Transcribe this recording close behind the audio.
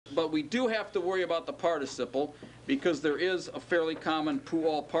but we do have to worry about the participle because there is a fairly common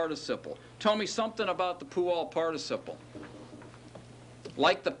Pual participle. Tell me something about the Pual participle.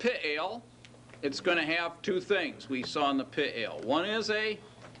 Like the pit ale, it's going to have two things we saw in the pit ale. One is a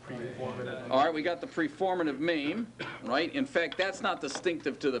all right, we got the preformative meme, right? In fact, that's not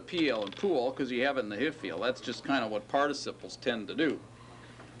distinctive to the PL and Pual because you have it in the HIFIL. That's just kind of what participles tend to do.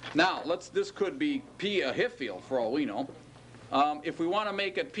 Now, this could be a HIFIL for all we know. If we want to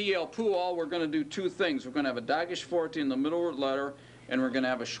make it PL Pual, we're going to do two things. We're going to have a dagesh forte in the middle word letter, and we're going to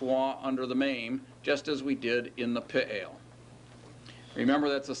have a schwa under the meme, just as we did in the pit ale. Remember,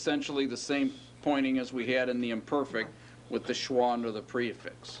 that's essentially the same pointing as we had in the imperfect, with the schwa under the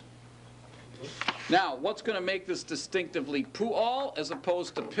prefix. Now, what's going to make this distinctively Pual as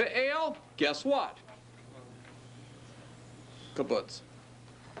opposed to pit ale? Guess what? Kibbutz.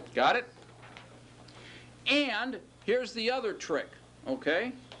 Got it? And here's the other trick,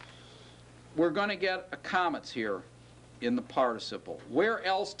 okay? We're going to get a comets here in the participle. Where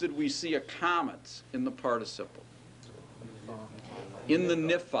else did we see a comets in the participle? In the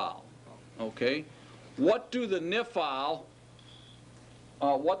nifal, okay? What do the nifal,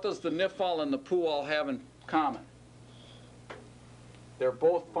 what does the nifal and the Pual have in common? They're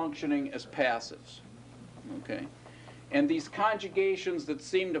both functioning as passives, okay? And these conjugations that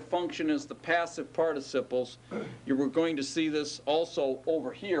seem to function as the passive participles, you were going to see this also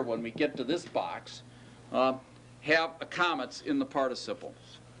over here when we get to this box, have a comets in the participle.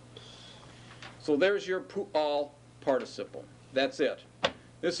 So there's your Pual participle. That's it.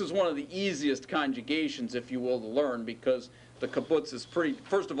 This is one of the easiest conjugations, if you will, to learn because the kibbutz is pretty,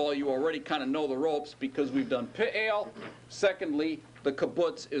 first of all, you already kind of know the ropes because we've done pit ale. Secondly, the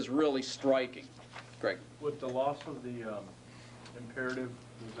kibbutz is really striking. Greg? With the loss of the imperative,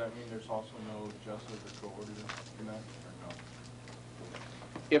 does that mean there's also no jussive or coordinative in that, or no?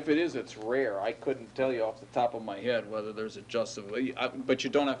 If it is, it's rare. I couldn't tell you off the top of my head whether there's a jussive, but you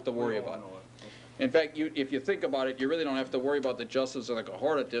don't have to worry about it. In fact, if you think about it, you really don't have to worry about the jussives or the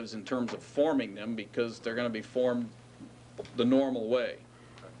cohortatives in terms of forming them because they're going to be formed the normal way,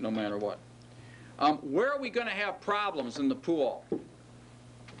 no matter what. Where are we going to have problems in the Pual?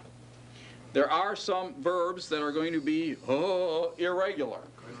 There are some verbs that are going to be irregular.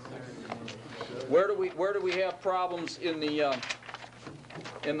 Where do we have problems in the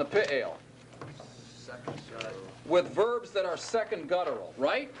pit ale? With verbs that are second guttural,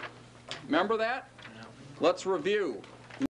 right? Remember that? Let's review.